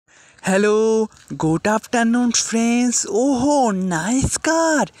Hello, good afternoon, friends. Oh, nice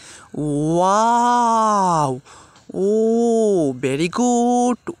car. Wow. Oh, very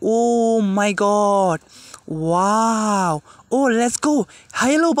good. Oh my God. Wow. Oh, let's go.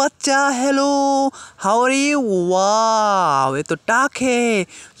 Hello, बच्चा. Hello. How are you? Wow. ये तो टाक है.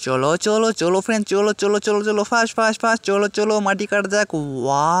 चलो चलो चलो friend, चलो चलो चलो चलो फास्ट फास्ट फास्ट, चलो चलो माटी काट जाक.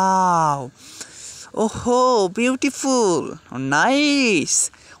 Wow. Oh, beautiful. Nice.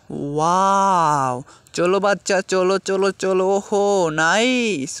 Wow. चलो बच्चा, चलो चलो चलो. ओहो,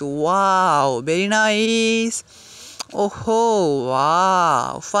 नाइस. Wow, very nice. ओहो,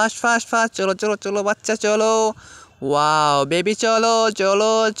 वाओ. फास्ट फास्ट फास्ट, चलो चलो चलो बच्चा, चलो. वाओ बेबी, चलो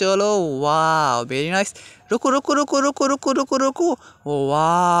चलो चलो. Wow, very nice. रुको रुको रुको रुको रुको रुको रुको.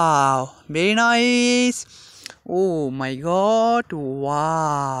 Wow, very nice. Oh my God.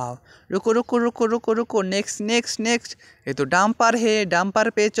 Wow. रुको रुको रुको रुको रुको. Next next next. ये तो डंपर है, डंपर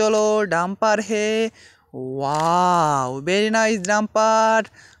पे चलो. डंपर है. Wow, very nice dumper.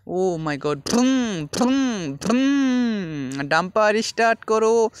 Oh my God. Vroom vroom vroom. Dumper start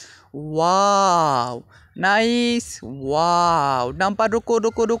करो. Wow, nice. वाओ, डंपर रुको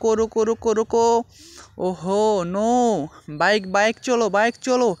रुको रुको रुको रुको रुको. ओहो नो. बाइक बाइक चलो, बाइक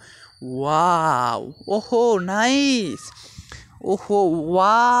चलो. वाओ. ओहो, नाइस. ओहो,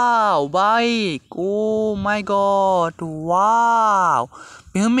 wow, bike. Oh my God. Wow.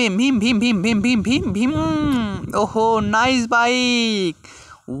 Bhim Bhim Bhim Bhim Bhim Bhim Bhim Bhim. ओहो, nice bike.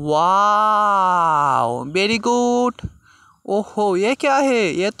 Wow, very good. ओहो, ये क्या है?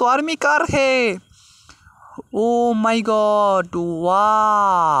 ये तो आर्मी कार है. Oh my God.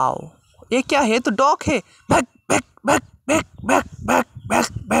 वाओ. ये क्या है? तो डॉग है. Back back back back back back back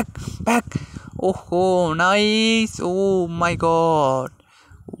back back. ओहो, nice. Oh my God.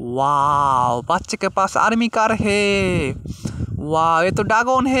 Wow, बच्चे के पास आर्मी कार है. वाओ, ये तो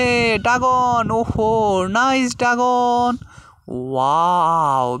ड्रैगन है. ड्रैगन. ओहो, nice dragon.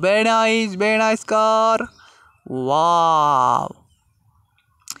 Wow, very nice car. Wow.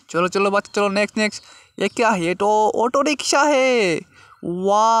 चलो चलो बच्चे, चलो नेक्स्ट नेक्स्ट. ये क्या है? ये तो ऑटो रिक्शा है.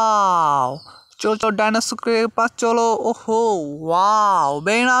 वाओ. चलो चलो डायनासोर के पास चलो. ओहो, वाओ,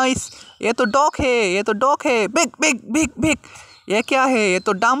 वेरी नाइस. ये तो डॉग है, ये तो डॉग है. Big big big big. ये क्या है? ये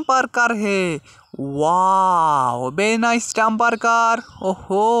तो डंपर कार है. Wow, very nice dumper car.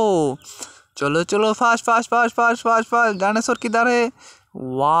 ओहो. चलो चलो fast fast fast fast fast fast. Dinosaur किधर है?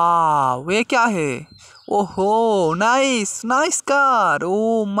 वाओ, ये क्या है? ओहो, nice nice car.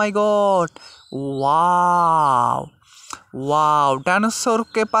 Oh my God. Wow. Wow, dinosaur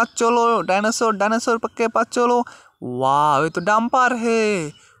के पास चलो. डायनासोर डायनासोर के पास चलो. वाओ, ये तो डंपर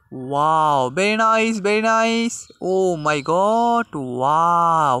है. Wow, very nice very nice. Oh my God.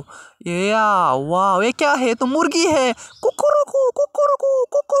 Wow. Wow, ये क्या है? तो मुर्गी है. कुकुरुकू कुकुरुकू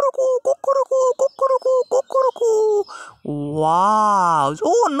कुकुरुकू कुकुरुकू कुकुरुकू कुकुरुकू. Wow.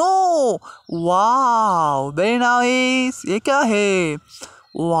 Oh no. Wow, very nice. ये क्या है?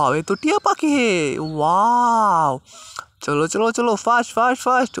 वाओ, ये तो टिया पाखी है. वाओ. चलो चलो चलो fast fast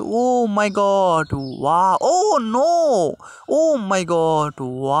fast. Oh my God. Wow. Oh no. Oh my God.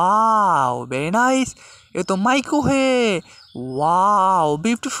 Wow, very nice. ये तो माइकू है. Wow,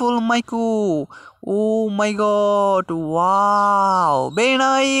 beautiful माइकू. Oh my God. Wow, very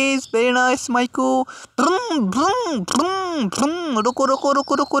nice माइकू. Vroom vroom vroom vroom. रुको रुको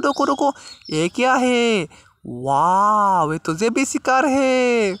रुको रुको रुको रुको. ये क्या है? वाओ, ये तो जेबीसी कार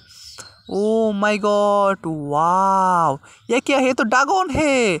है. Oh my God. वाओ, ये क्या है? तो ड्रैगन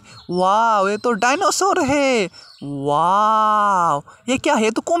है. वाओ, ये तो डायनासोर है. वाओ, ये क्या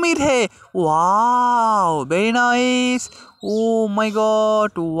है? तो कुमीर है. Wow, very nice. Oh my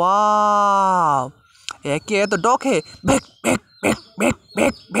God. Wow, ये क्या है? तो डॉग है. Back back back back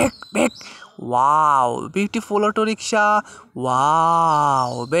back back back. Wow, beautiful auto rickshaw.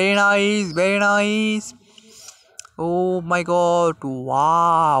 Wow, very nice very nice. Oh my God.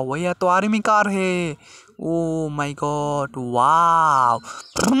 Wow, यह तो आर्मी कार है. Oh my God. Wow.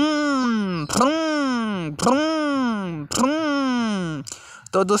 Vroom vroom vroom vroom.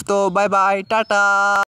 तो दोस्तों, bye bye, Tata.